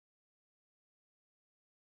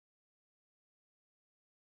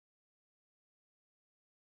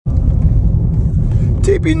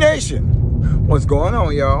TP Nation, what's going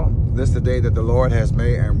on, y'all? This is the day that the Lord has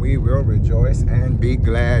made, and we will rejoice and be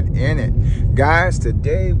glad in it. Guys,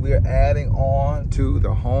 today we're adding on to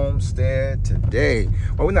the homestead today.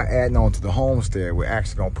 Well, we're not adding on to the homestead. We're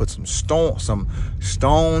actually going to put some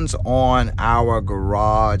stones on our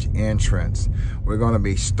garage entrance. We're going to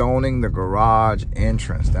be stoning the garage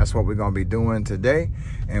entrance. That's what we're going to be doing today.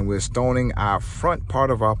 And we're stoning our front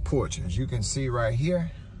part of our porch. As you can see right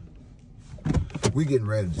here, we're getting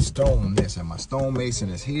ready to stone this, and my stone mason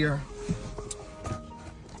is here.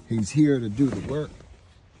 He's here to do the work.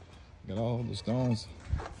 Got all the stones.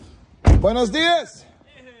 Buenos dias.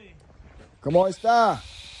 Hey. ¿Cómo está?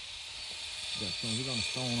 We're gonna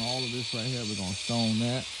stone all of this right here. We're gonna stone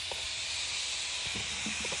that.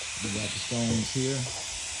 We got the stones here.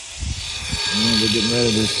 And then we're getting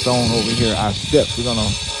ready to stone over here our steps. We're gonna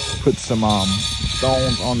put some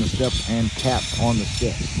stones on the steps and caps on the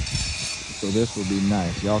steps. So this will be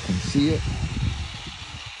nice. Y'all can see it.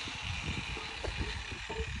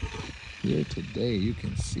 Here today, you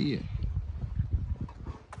can see it.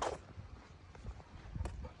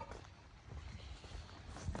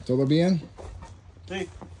 ¿Todo bien? Sí.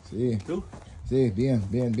 Sí. ¿Tú? Sí, bien,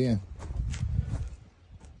 bien, bien.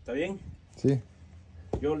 ¿Está bien? Sí.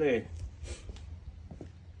 Yo le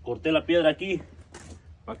corté la piedra aquí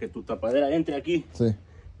para que tu tapadera entre aquí. Sí.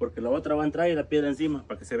 Porque la otra va a entrar y la piedra encima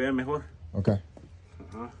para que se vea mejor. Ok.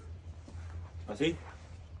 Ajá. Así.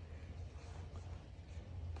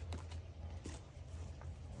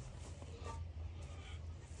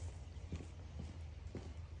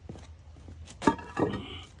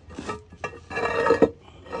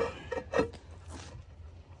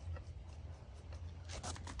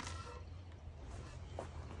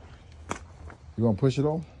 You want to push it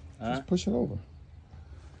over? Huh? Just push it over.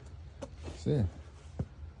 See.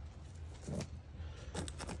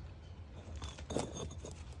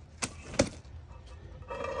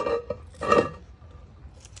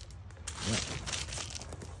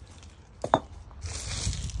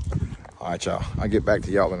 All right, y'all. I'll get back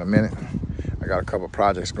to y'all in a minute. I got a couple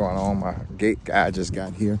projects going on. My gate guy just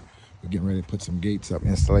got here. We're getting ready to put some gates up,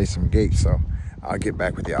 install some gates. So I'll get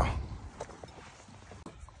back with y'all.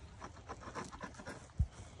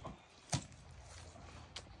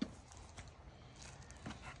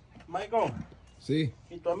 Michael. See?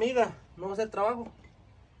 ¿Y tu amiga no va a hacer trabajo?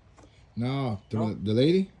 No, the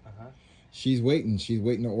lady? She's waiting. She's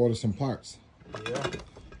waiting to order some parts. Yeah.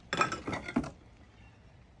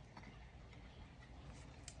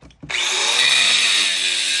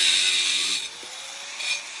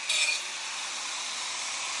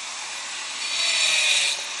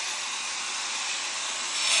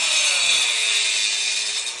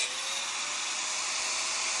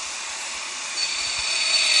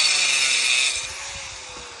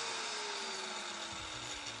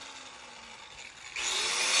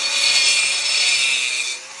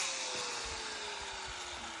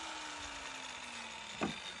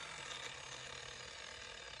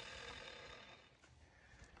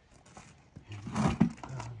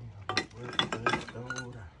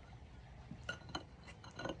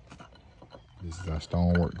 This is our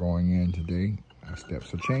stonework going in today. Our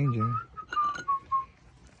steps are changing.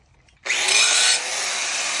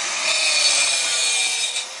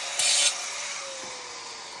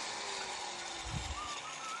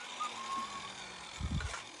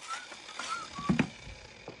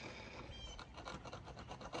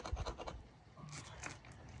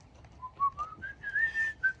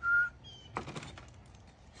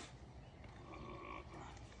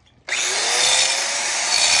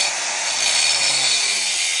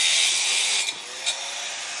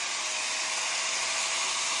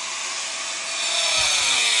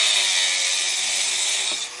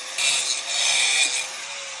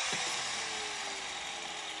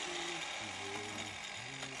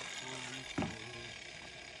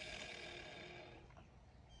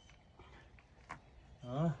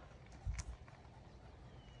 Huh?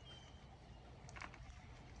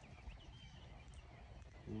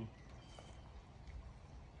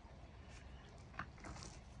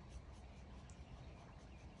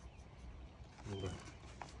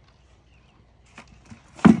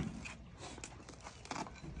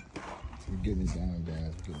 We're getting it down,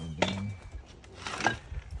 guys. We're getting it down.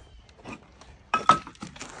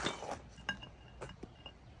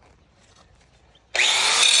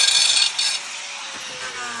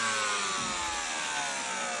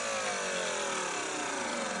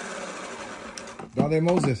 ¿Dónde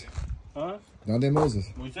Moses? ¿Ah? ¿Dónde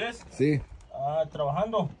Moses? ¿Moisés? Sí. Ah,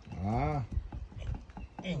 trabajando Ah.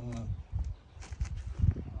 en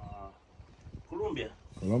Colombia.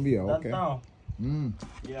 Colombia, okay. Downtown. Mm.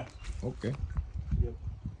 Yeah. Okay. Yep.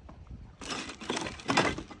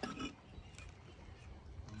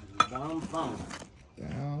 Downtown.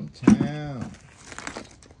 Downtown.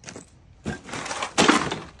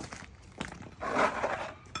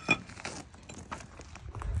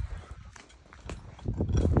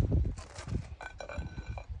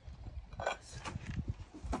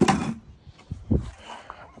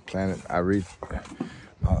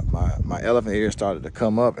 My elephant ears started to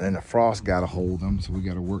come up, and then the frost got a hold of them, so we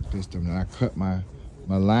got to work this stuff. And I cut my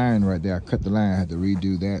line right there. I cut the line. I had to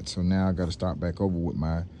redo that, so now I got to start back over with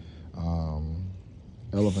my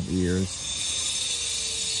elephant ears.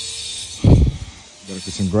 Got to get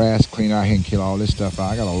some grass cleaner out here and kill all this stuff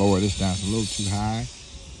out. I got to lower this down. It's a little too high.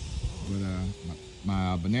 But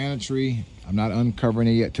my banana tree, I'm not uncovering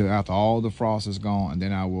it yet till after all the frost is gone, and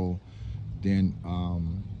then I will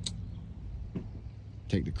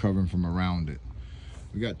take the covering from around it.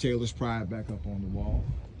 We got Taylor's Pride back up on the wall.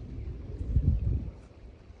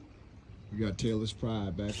 We got Taylor's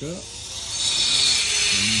Pride back up.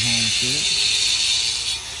 Homestead.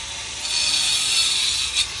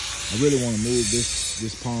 I really want to move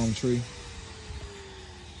this palm tree.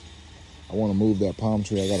 I want to move that palm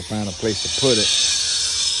tree. I got to find a place to put it.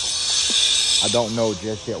 I don't know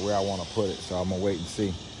just yet where I want to put it, so I'm gonna wait and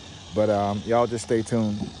see. But y'all just stay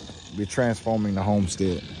tuned. We're transforming the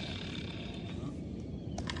homestead.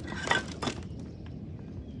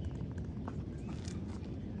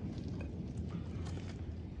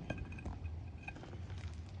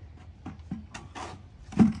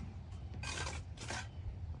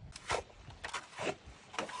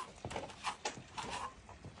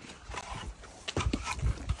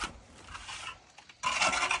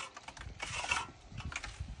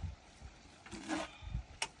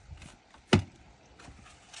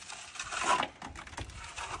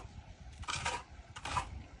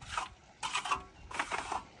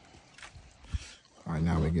 All right,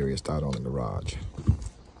 now we're getting ready to start on the garage.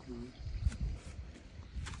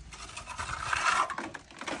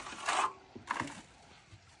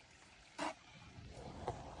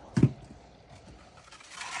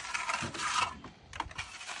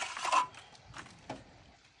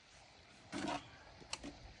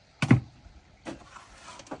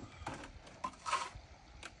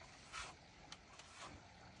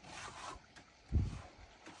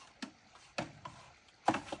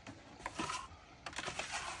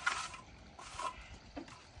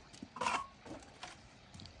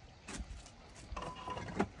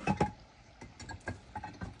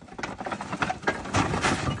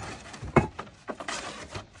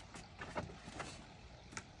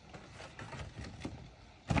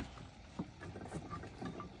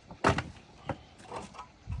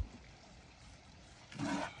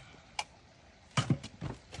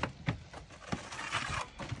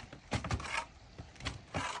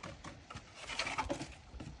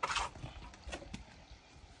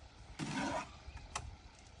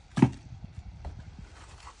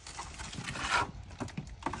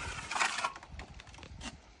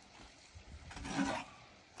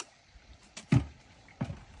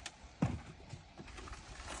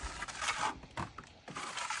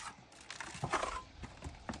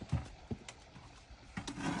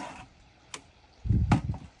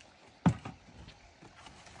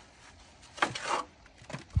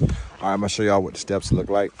 All right, I'm gonna show y'all what the steps look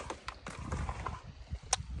like.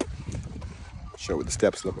 Show what the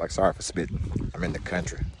steps look like. Sorry for spitting. I'm in the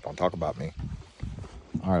country. Don't talk about me.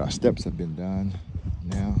 All right, our steps have been done.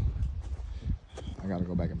 Now, I gotta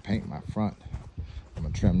go back and paint my front. I'm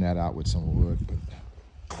gonna trim that out with some wood,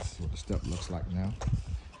 but this is what the step looks like now.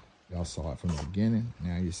 Y'all saw it from the beginning.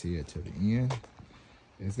 Now you see it to the end.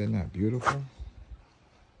 Is that not beautiful?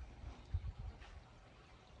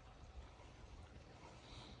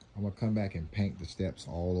 I'm gonna come back and paint the steps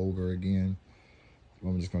all over again.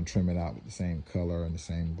 I'm just gonna trim it out with the same color and the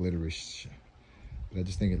same glittery but I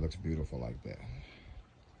just think it looks beautiful like that.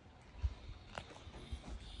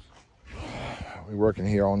 We're working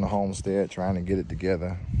here on the homestead, trying to get it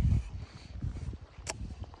together.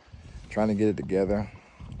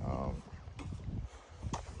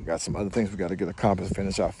 We got some other things we got to get accomplished,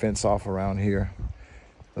 finish our fence off around here.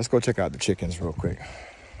 Let's go check out the chickens real quick.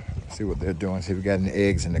 See what they're doing. See if we got any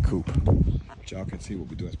eggs in the coop. But y'all can see what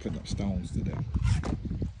we're doing is putting up stones today.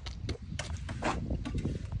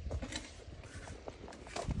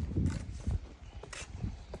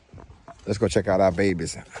 Let's go check out our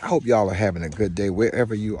babies. I hope y'all are having a good day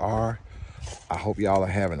wherever you are. I hope y'all are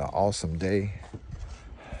having an awesome day.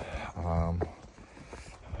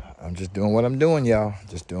 I'm just doing what I'm doing, y'all.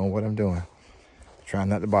 Just doing what I'm doing. Trying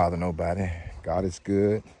not to bother nobody. God is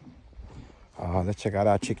good. Let's check out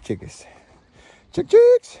our chickies.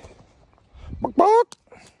 Chicks. Bark, bark.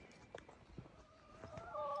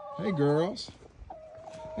 Hey, girls.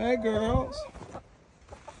 Hey, girls.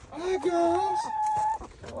 Hey, girls.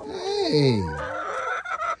 Hey.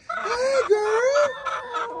 Hey, girl.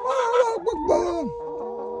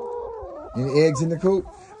 Any eggs in the coop?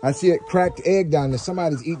 I see a cracked egg down there.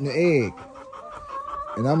 Somebody's eating the egg.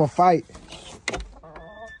 And I'm going to fight.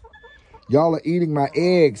 Y'all are eating my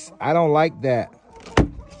eggs. I don't like that.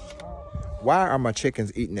 Why are my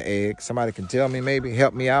chickens eating the egg? Somebody can tell me, maybe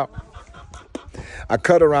help me out. I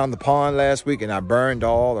cut around the pond last week and I burned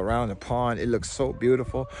all around the pond. It looks so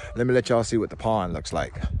beautiful. Let me let y'all see what the pond looks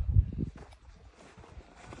like.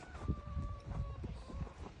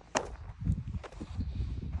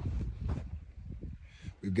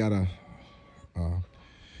 We've got a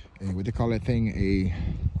what they call that thing?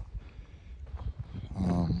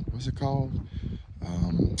 What's it called?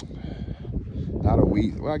 Not a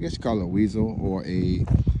weasel. Well, I guess you call it a weasel or a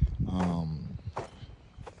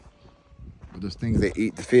those things that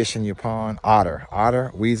eat the fish in your pond.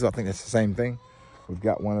 Otter, weasel. I think that's the same thing. We've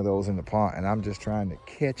got one of those in the pond, and I'm just trying to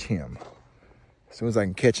catch him. As soon as I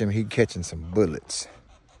can catch him, he's catching some bullets.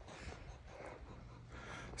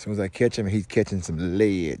 As soon as I catch him, he's catching some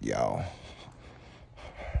lead, y'all.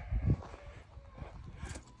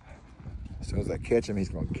 As soon as I catch him, he's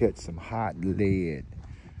gonna catch some hot lead.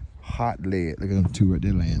 Hot lead. Look at them two right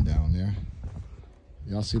there laying down there.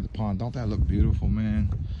 Y'all see the pond? Don't that look beautiful,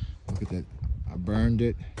 man? Look at that. I burned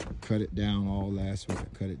it, cut it down all last week. I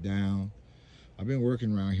cut it down. I've been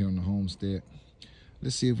working around here on the homestead.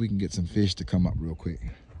 Let's see if we can get some fish to come up real quick.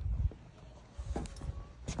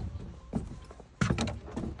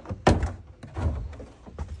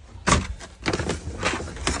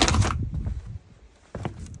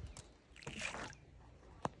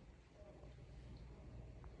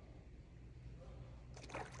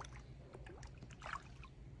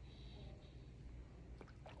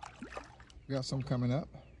 We got some coming up.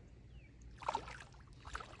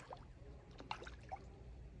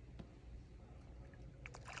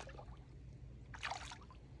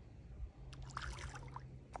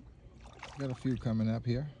 Got a few coming up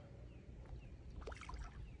here.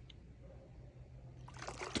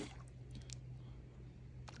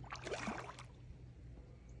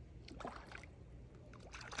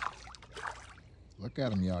 Look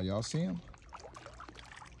at them, y'all. Y'all see them?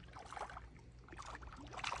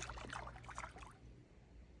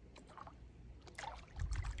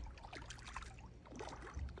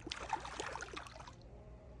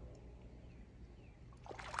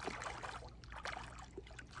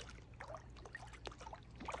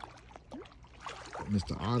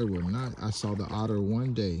 Mr. Otter will not. I saw the otter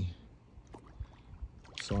one day.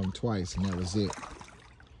 Saw him twice, and that was it.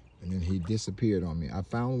 And then he disappeared on me. I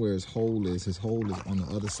found where his hole is. His hole is on the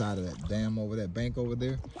other side of that dam over that bank over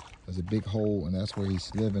there. There's a big hole, and that's where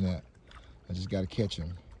he's living at. I just got to catch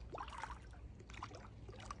him.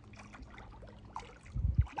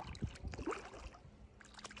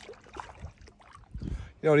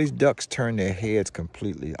 You know, these ducks turn their heads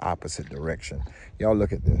completely opposite direction. Y'all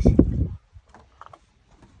look at this.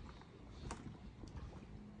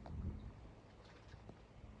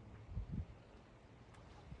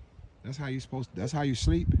 That's how you supposed to, that's how you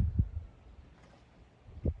sleep.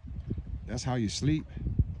 That's how you sleep,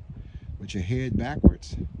 with your head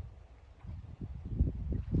backwards.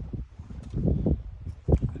 Look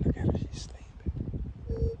at her, she's sleeping.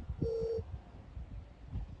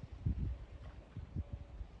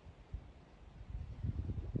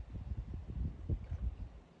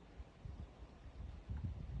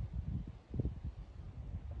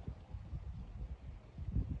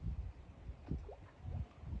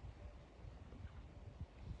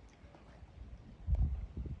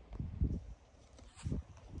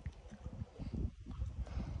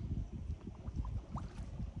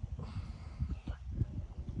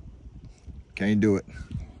 Can't do it.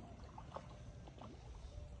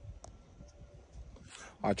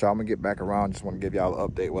 All right, y'all, I'm gonna get back around. Just want to give y'all an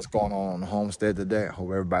update what's going on the homestead today. I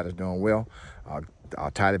hope everybody's doing well.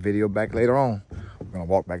 I'll tie the video back later on. We're gonna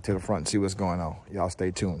walk back to the front and see what's going on. Y'all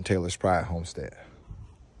stay tuned. Taylor's Pride Homestead.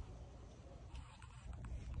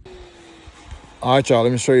 All right, y'all,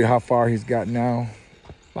 let me show you how far he's got now.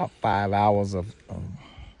 About 5 hours of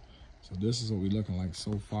so this is what we're looking like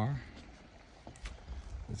so far.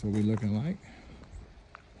 That's what we're looking like.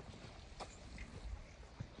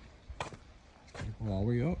 Go all the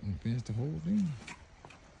way up and finish the whole thing.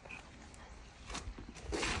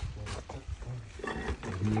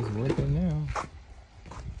 He is working now.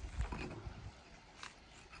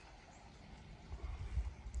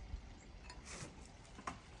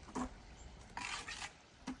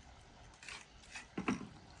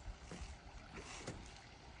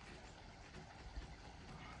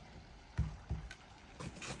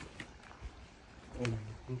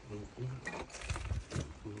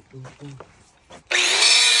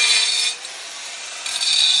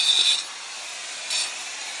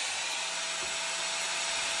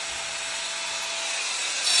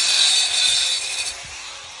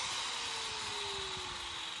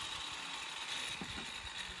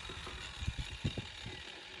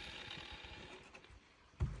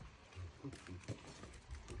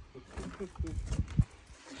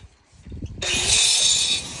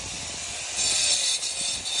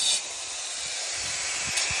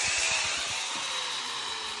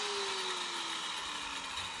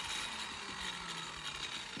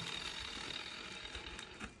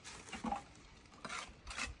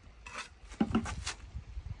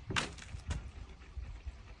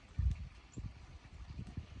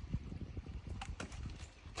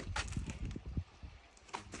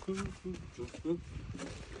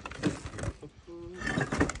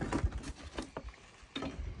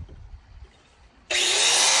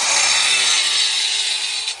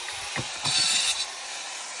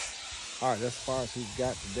 All right, that's as far as he's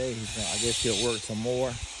got today. He's gonna, I guess he'll work some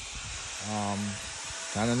more.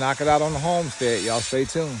 Trying to knock it out on the homestead. Y'all stay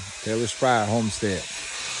tuned. Taylor's Pride Homestead.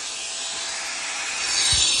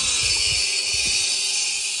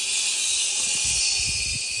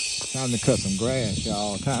 Time to cut some grass,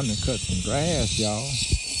 y'all. Time to cut some grass, y'all.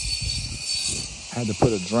 I had to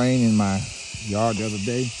put a drain in my yard the other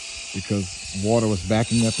day because water was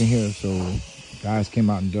backing up in here. So guys came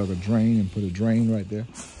out and dug a drain and put a drain right there.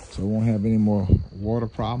 So we won't have any more water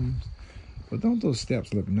problems. But don't those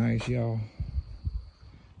steps look nice, y'all?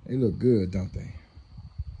 They look good, don't they?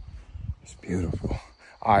 It's beautiful.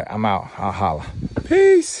 All right, I'm out. I'll holla.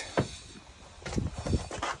 Peace.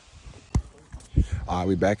 All right,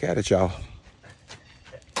 we back at it, y'all.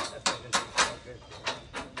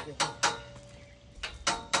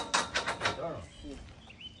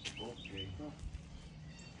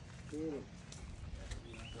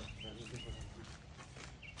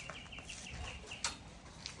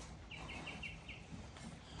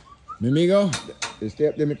 Mi amigo, este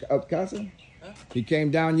up de casa? He came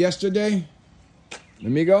down yesterday. Mi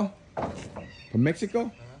amigo, from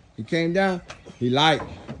Mexico. He came down. He liked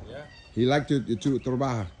to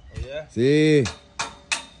trabajar. Oh, yeah? Sí.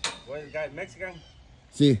 What is the guy, Mexican?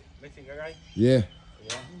 Sí. Mexican guy? Yeah.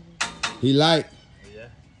 Yeah. He liked. Yeah.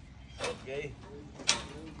 Okay.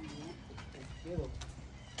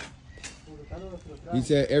 He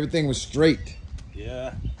said everything was straight.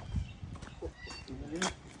 Yeah.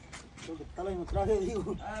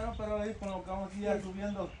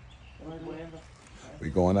 We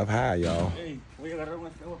going up high, y'all. Hey, voy a agarrar un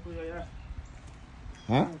espejo tuyo allá.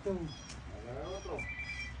 Huh? ¿Agarrar otro?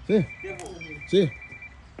 Sí. Sí.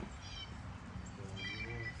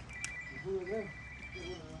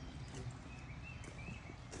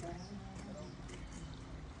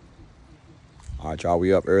 All right, y'all,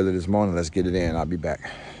 we up early this morning. Let's get it in. I'll be back.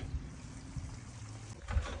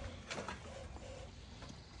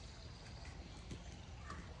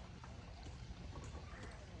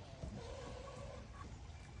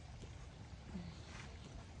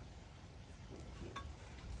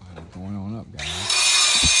 We're going on up, guys.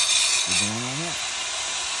 We're going on up.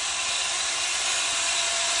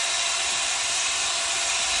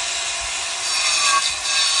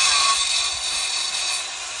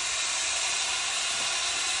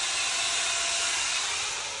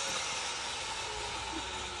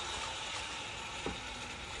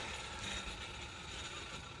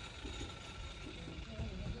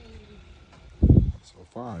 So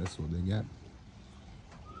far, that's what they got.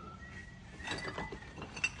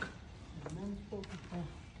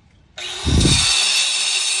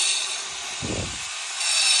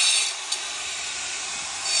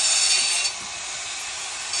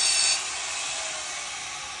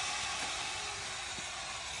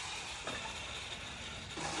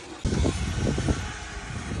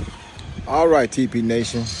 All right, TP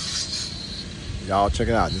Nation. Y'all check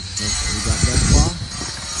it out. This is what we got thus far.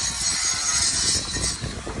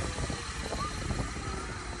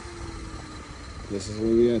 This is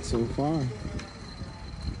where we at so far.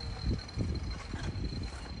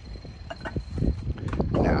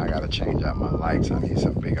 Now I gotta change out my lights. I need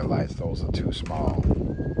some bigger lights. Those are too small.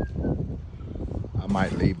 I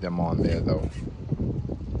might leave them on there though.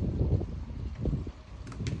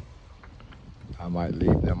 I might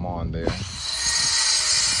leave them on there.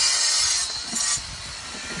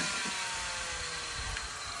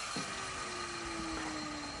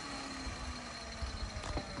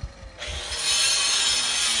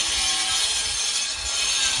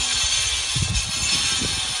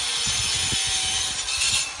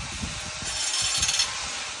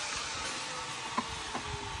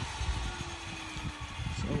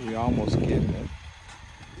 So almost getting it.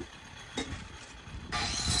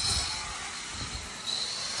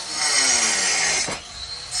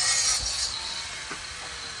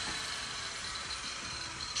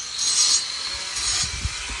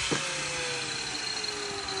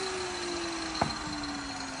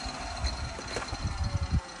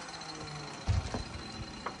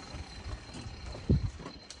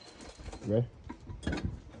 Ready?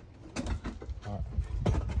 All right.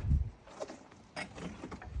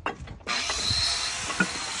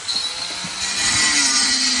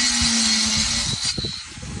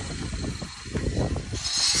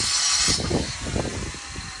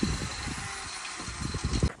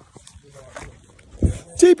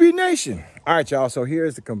 TP Nation. All right, y'all. So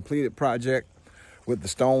here's the completed project with the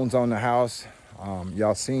stones on the house.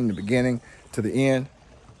 Y'all seen the beginning to the end.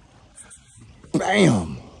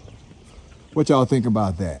 Bam! What y'all think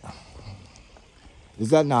about that? Is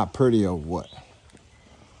that not pretty or what?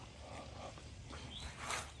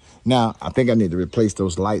 Now, I think I need to replace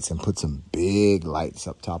those lights and put some big lights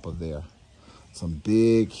up top of there. Some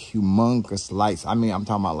big, humongous lights. I mean, I'm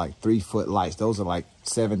talking about like 3-foot lights. Those are like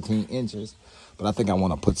 17 inches. But I think I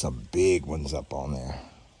want to put some big ones up on there.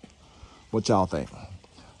 What y'all think?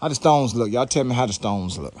 How the stones look? Y'all tell me how the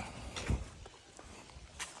stones look.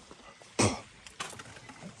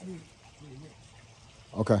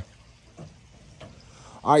 Okay.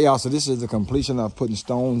 All right, y'all. So this is the completion of putting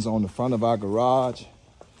stones on the front of our garage.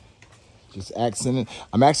 Just accenting.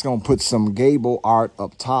 I'm actually going to put some gable art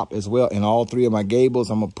up top as well. In all 3 of my gables,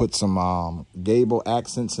 I'm going to put some gable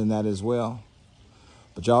accents in that as well.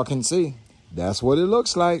 But y'all can see, that's what it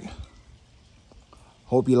looks like.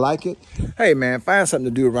 Hope you like it. Hey, man, find something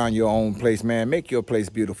to do around your own place, man. Make your place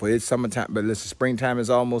beautiful. It's summertime, but listen, springtime is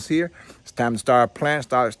almost here. It's time to start planting,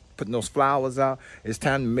 start putting those flowers out. It's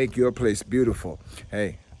time to make your place beautiful.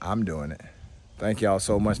 Hey, I'm doing it. Thank y'all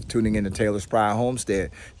so much for tuning in to Taylor's Pride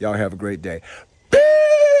Homestead. Y'all have a great day.